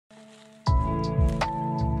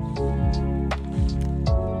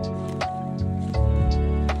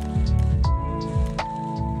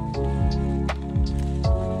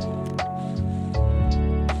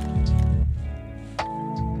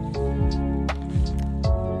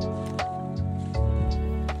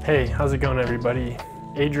Hey, how's it going everybody?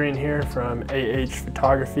 Adrian here from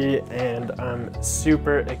Photography, and I'm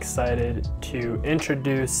super excited to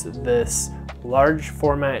introduce this large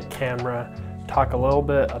format camera, talk a little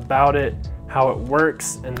bit about it, how it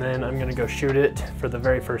works, and then I'm gonna go shoot it for the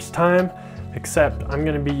very first time, except I'm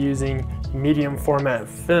gonna be using medium format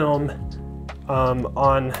film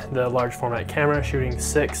on the large format camera, shooting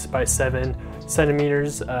 6x7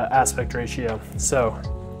 centimeters aspect ratio. So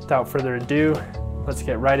without further ado, let's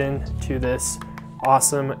get right into this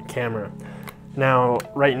awesome camera. Now,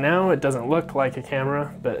 right now it doesn't look like a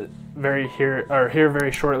camera, but here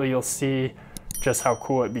very shortly you'll see just how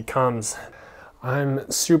cool it becomes. I'm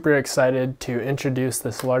super excited to introduce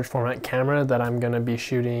this large format camera that I'm going to be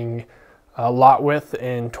shooting a lot with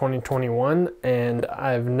in 2021, and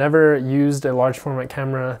I've never used a large format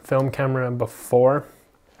camera, film camera before,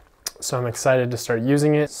 so I'm excited to start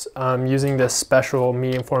using it. I'm using this special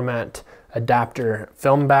medium format adapter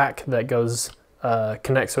film back that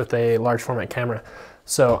connects with a large format camera.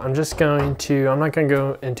 So I'm not going to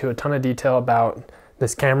go into a ton of detail about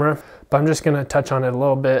this camera, but I'm just going to touch on it a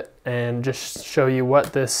little bit and just show you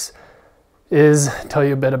what this is, tell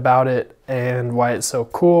you a bit about it and why it's so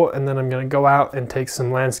cool, and then I'm going to go out and take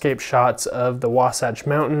some landscape shots of the Wasatch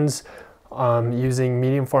Mountains using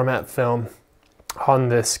medium format film on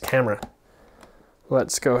this camera.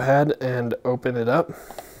 Let's go ahead and open it up.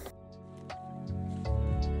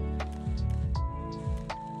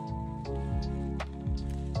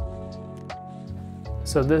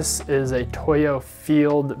 So this is a Toyo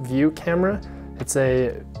Field View Camera. It's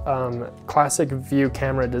a classic view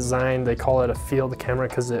camera design. They call it a field camera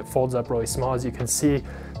because it folds up really small, as you can see,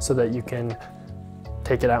 so that you can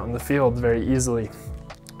take it out in the field very easily.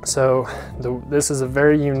 So this is a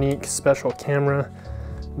very unique, special camera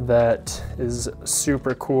that is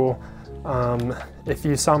super cool. If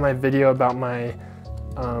you saw my video about my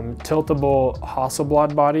tiltable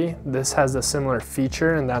Hasselblad body, this has a similar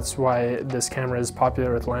feature, and that's why this camera is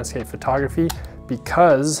popular with landscape photography,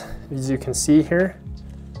 because as you can see here,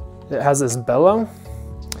 it has this bellow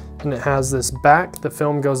and it has this back. The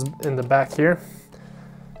film goes in the back here.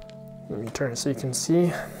 Let me turn it so you can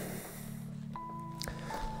see.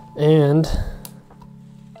 And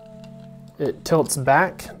it tilts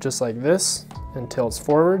back just like this and tilts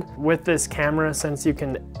forward. With this camera, since you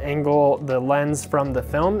can angle the lens from the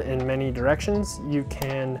film in many directions, you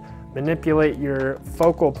can manipulate your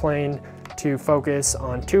focal plane to focus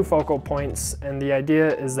on two focal points, and the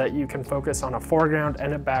idea is that you can focus on a foreground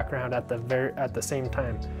and a background at the same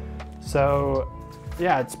time. So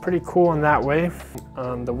yeah, it's pretty cool in that way.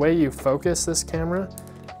 The way you focus this camera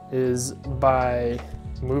is by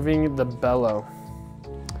moving the bellow.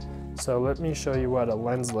 So let me show you what a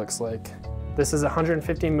lens looks like. This is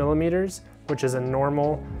 150 millimeters, which is a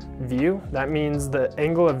normal view. That means the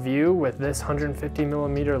angle of view with this 150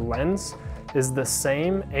 millimeter lens is the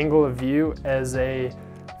same angle of view as a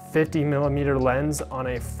 50 millimeter lens on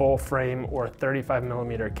a full frame or 35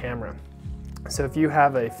 millimeter camera. So if you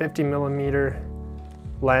have a 50 millimeter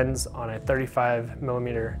lens on a 35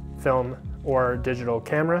 millimeter film or digital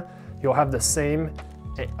camera, you'll have the same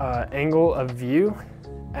angle of view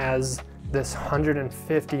as this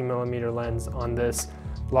 150 millimeter lens on this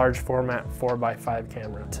large format 4x5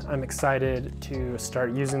 camera. I'm excited to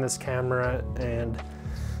start using this camera and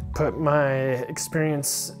put my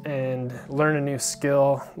experience and learn a new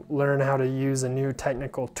skill, learn how to use a new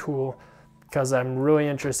technical tool, because I'm really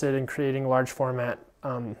interested in creating large format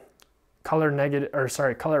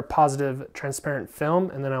color positive transparent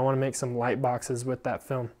film, and then I want to make some light boxes with that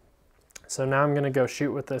film. So now I'm going to go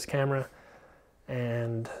shoot with this camera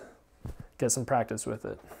and get some practice with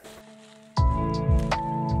it.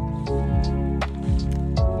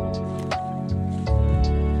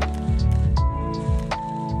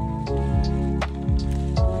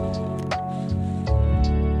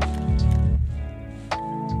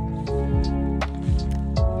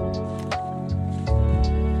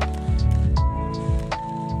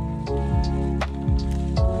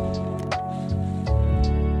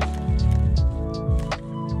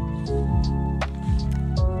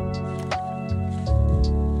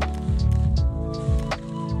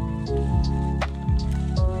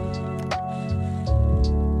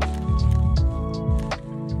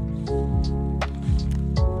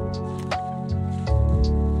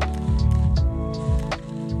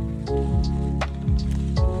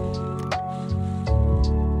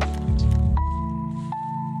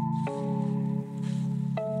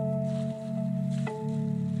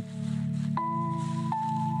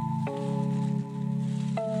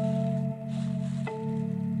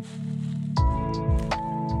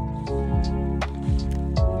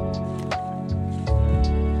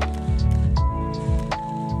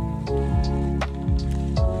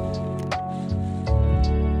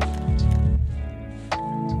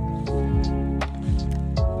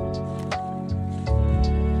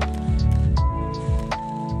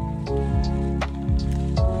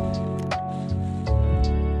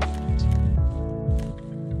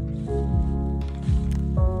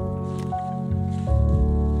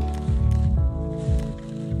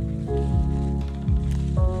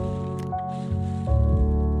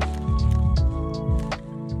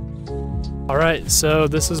 Alright, so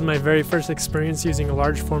this was my very first experience using a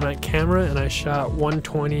large format camera, and I shot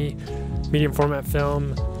 120 medium format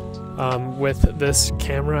film with this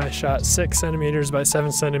camera. I shot 6 centimeters by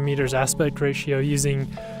 7 centimeters aspect ratio using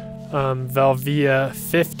Velvia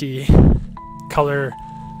 50 color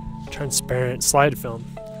transparent slide film.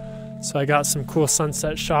 So I got some cool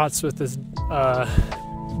sunset shots with this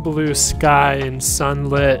blue sky and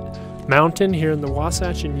sunlit mountain here in the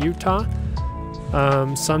Wasatch in Utah.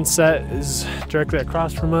 Sunset is directly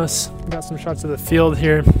across from us. Got some shots of the field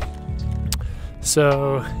here.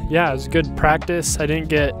 So yeah, it was good practice. I didn't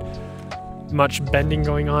get much bending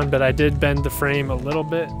going on, but I did bend the frame a little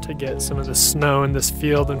bit to get some of the snow in this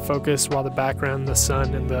field in focus, while the background, the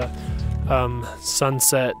sun and the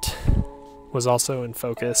sunset was also in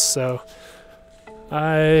focus. So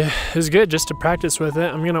it was good just to practice with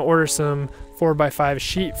it. I'm gonna order some 4x5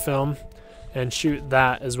 sheet film and shoot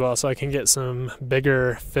that as well, so I can get some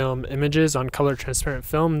bigger film images on color transparent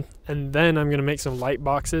film. And then I'm gonna make some light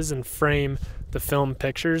boxes and frame the film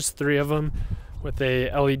pictures, 3 of them, with a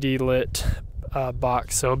LED lit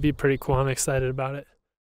box. So it'll be pretty cool. I'm excited about it.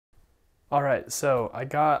 All right, so I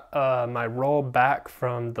got my roll back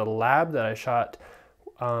from the lab that I shot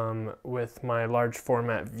with my large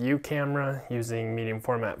format view camera using medium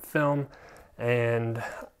format film, and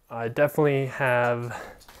I definitely have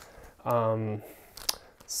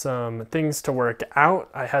some things to work out.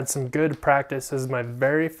 I had some good practice. This is my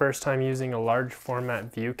very first time using a large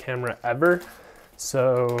format view camera ever,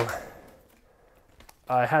 so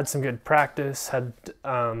I had some good practice, and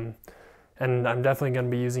I'm definitely going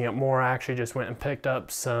to be using it more. I actually just went and picked up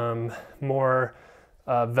some more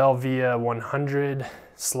Velvia 100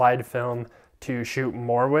 slide film to shoot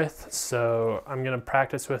more with, so I'm going to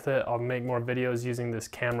practice with it. I'll make more videos using this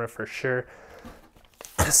camera for sure.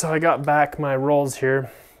 So I got back my rolls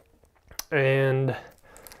here, and a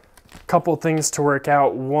couple things to work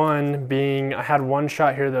out. One being, I had one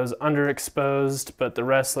shot here that was underexposed, but the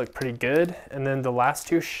rest looked pretty good. And then the last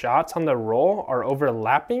 2 shots on the roll are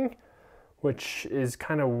overlapping, which is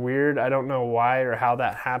kind of weird. I don't know why or how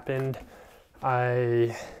that happened.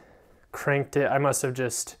 I cranked it. I must have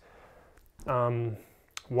just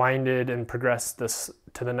winded and progressed this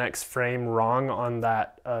to the next frame wrong on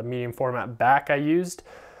that medium format back I used.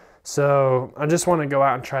 So I just want to go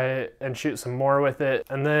out and try it and shoot some more with it.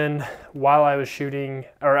 And then while I was shooting,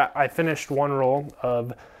 or I finished one roll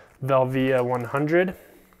of Velvia 100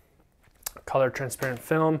 color transparent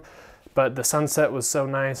film, but the sunset was so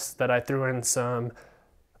nice that I threw in some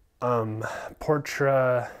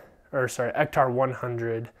Ektar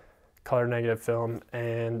 100 color negative film,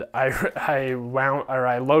 and I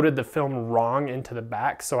loaded the film wrong into the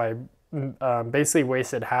back, so I basically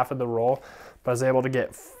wasted half of the roll, but I was able to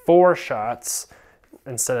get 4 shots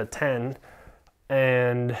instead of 10,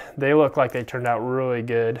 and they look like they turned out really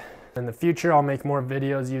good. In the future, I'll make more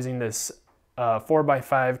videos using this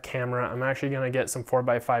 4x5 camera. I'm actually going to get some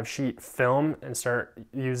 4x5 sheet film and start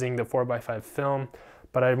using the 4x5 film,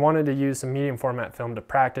 but I wanted to use some medium format film to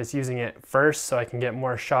practice using it first so I can get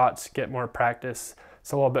more shots, get more practice.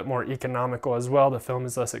 It's a little bit more economical as well. The film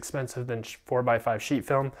is less expensive than 4x5 sheet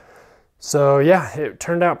film. So yeah, it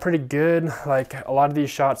turned out pretty good. Like, a lot of these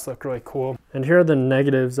shots look really cool. And here are the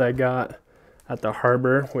negatives I got at the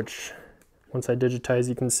harbor, which once I digitize,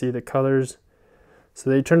 you can see the colors. So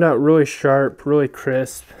they turned out really sharp, really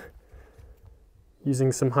crisp,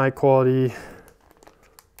 using some high quality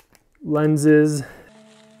lenses.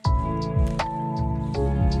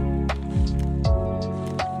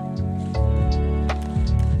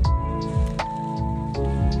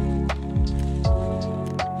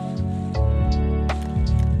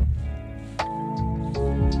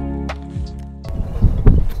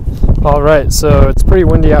 All right, so it's pretty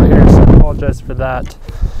windy out here, so I apologize for that.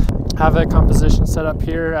 Have a composition set up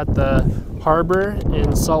here at the harbor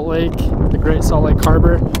in Salt Lake, the Great Salt Lake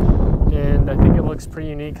Harbor, and I think it looks pretty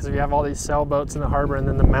unique because we have all these sailboats in the harbor and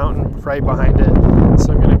then the mountain right behind it.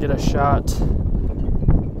 So I'm gonna get a shot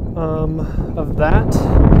of that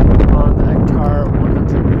on the Ektar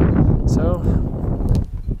 100. So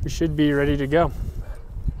we should be ready to go.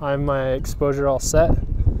 I have my exposure all set.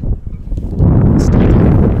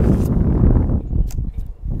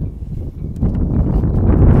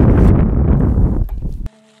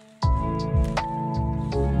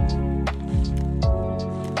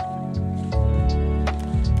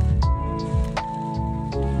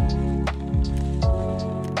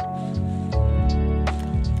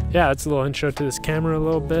 Yeah, it's a little intro to this camera a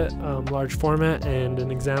little bit, large format, and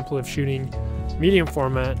an example of shooting medium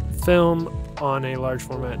format film on a large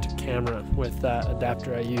format camera with that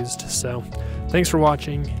adapter I used. So thanks for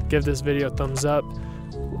watching. Give this video a thumbs up.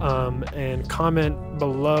 and comment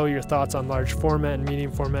below your thoughts on large format and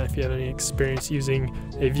medium format if you have any experience using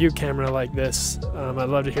a view camera like this. I'd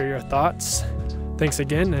love to hear your thoughts. Thanks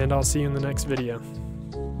again, and I'll see you in the next video.